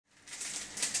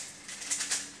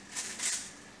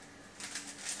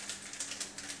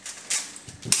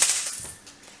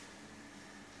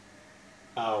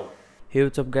Ow. Hey,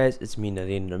 what's up guys, it's me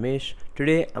Naren Ramesh.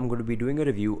 Today I'm going to be doing a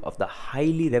review of the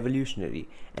highly revolutionary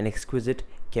and exquisite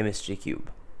chemistry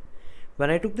cube. When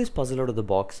I took this puzzle out of the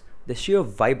box, the sheer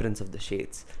vibrance of the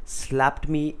shades slapped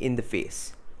me in the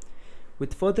face.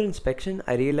 With further inspection,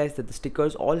 I realized that the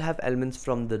stickers all have elements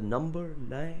from the number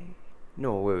line.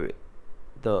 No, wait.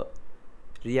 The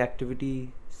reactivity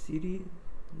series?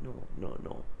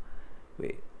 No.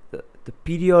 Wait. The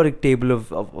periodic table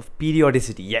of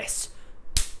periodicity. Yes.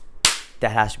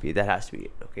 That has to be it,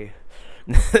 okay?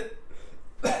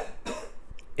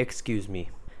 Excuse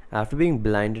me. After being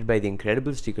blinded by the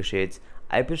incredible sticker shades,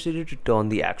 I proceeded to turn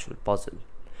the actual puzzle.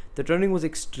 The turning was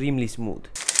extremely smooth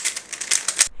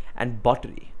and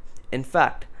buttery. In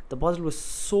fact, the puzzle was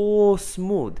so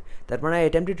smooth that when I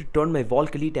attempted to turn my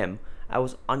Volcalitem, I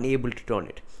was unable to turn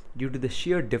it due to the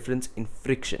sheer difference in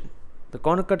friction. The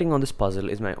corner cutting on this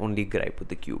puzzle is my only gripe with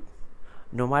the cube.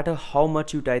 No matter how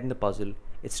much you tighten the puzzle,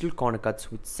 it still corner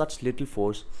cuts with such little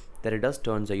force that it does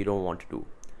turns that you don't want to do,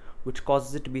 which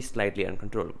causes it to be slightly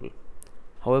uncontrollable.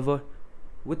 However,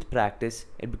 with practice,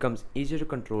 it becomes easier to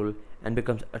control and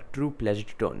becomes a true pleasure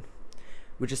to turn,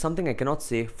 which is something I cannot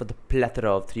say for the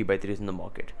plethora of 3x3s in the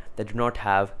market that do not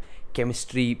have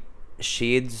chemistry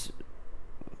shades.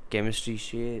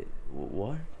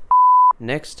 What?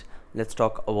 Next, let's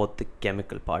talk about the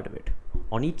chemical part of it.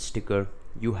 On each sticker,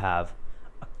 you have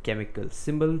a chemical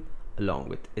symbol along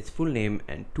with its full name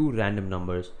and two random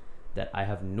numbers that I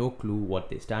have no clue what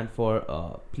they stand for.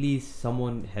 Please,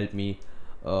 someone help me.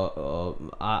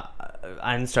 I'm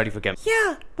studying for chem.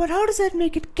 Yeah, but how does that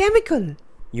make it chemical?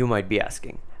 You might be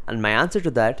asking, and my answer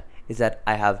to that is that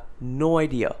I have no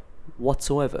idea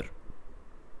whatsoever.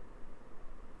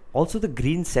 Also, the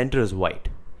green center is white.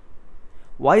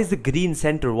 Why is the green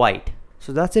center white?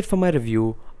 So that's it for my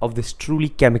review of this truly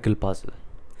chemical puzzle.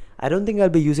 I don't think I'll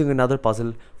be using another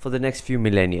puzzle for the next few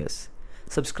millennia.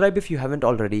 Subscribe if you haven't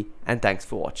already, and thanks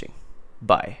for watching.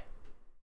 Bye.